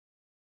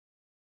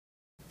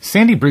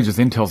Sandy Bridge is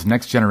Intel's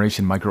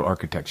next-generation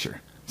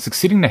microarchitecture.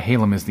 Succeeding to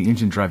Halem is the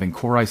engine driving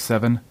Core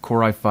i7, Core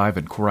i5,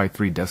 and Core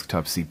i3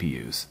 desktop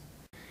CPUs.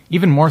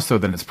 Even more so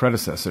than its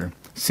predecessor,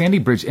 Sandy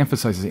Bridge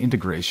emphasizes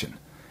integration.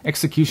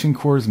 Execution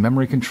cores,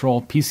 memory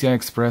control, PCI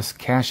Express,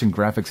 cache, and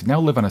graphics now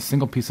live on a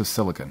single piece of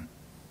silicon.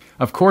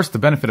 Of course, the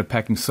benefit of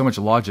packing so much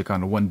logic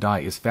onto one die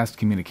is fast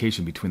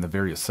communication between the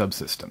various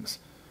subsystems.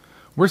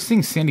 We're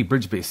seeing Sandy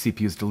Bridge-based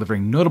CPUs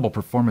delivering notable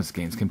performance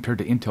gains compared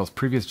to Intel's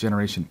previous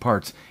generation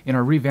parts in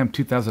our revamped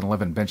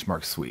 2011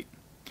 benchmark suite.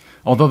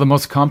 Although the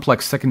most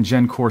complex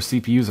second-gen core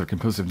CPUs are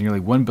composed of nearly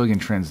 1 billion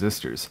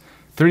transistors,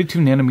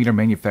 32nm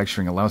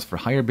manufacturing allows for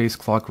higher base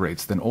clock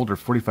rates than older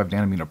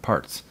 45nm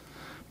parts,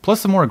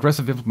 plus a more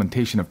aggressive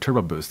implementation of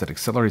turbo boost that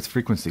accelerates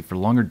frequency for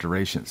longer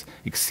durations,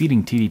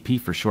 exceeding TDP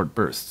for short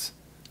bursts.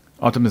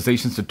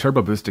 Optimizations to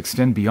turbo boost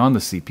extend beyond the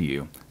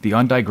CPU. The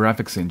on-die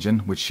graphics engine,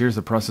 which shares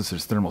the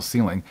processor's thermal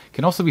sealing,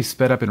 can also be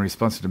sped up in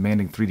response to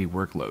demanding 3D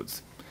workloads.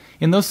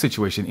 In those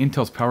situations,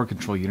 Intel's power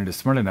control unit is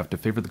smart enough to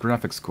favor the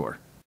graphics core.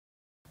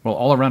 While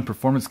all-around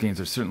performance gains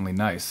are certainly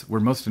nice,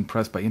 we're most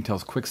impressed by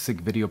Intel's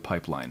quick-sync video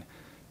pipeline.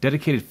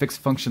 Dedicated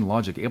fixed-function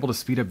logic able to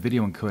speed up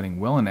video encoding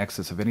well in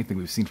excess of anything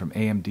we've seen from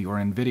AMD or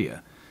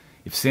NVIDIA.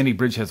 If Sandy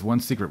Bridge has one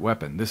secret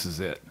weapon, this is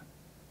it.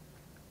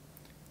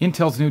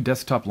 Intel's new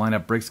desktop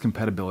lineup breaks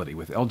compatibility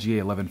with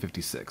LGA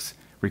 1156,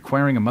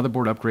 requiring a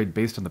motherboard upgrade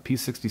based on the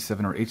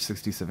P67 or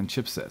H67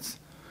 chipsets.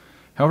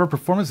 However,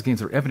 performance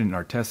gains are evident in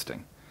our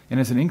testing,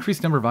 and as an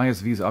increased number of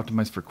ISVs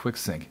optimized for quick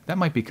sync, that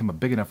might become a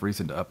big enough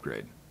reason to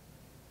upgrade.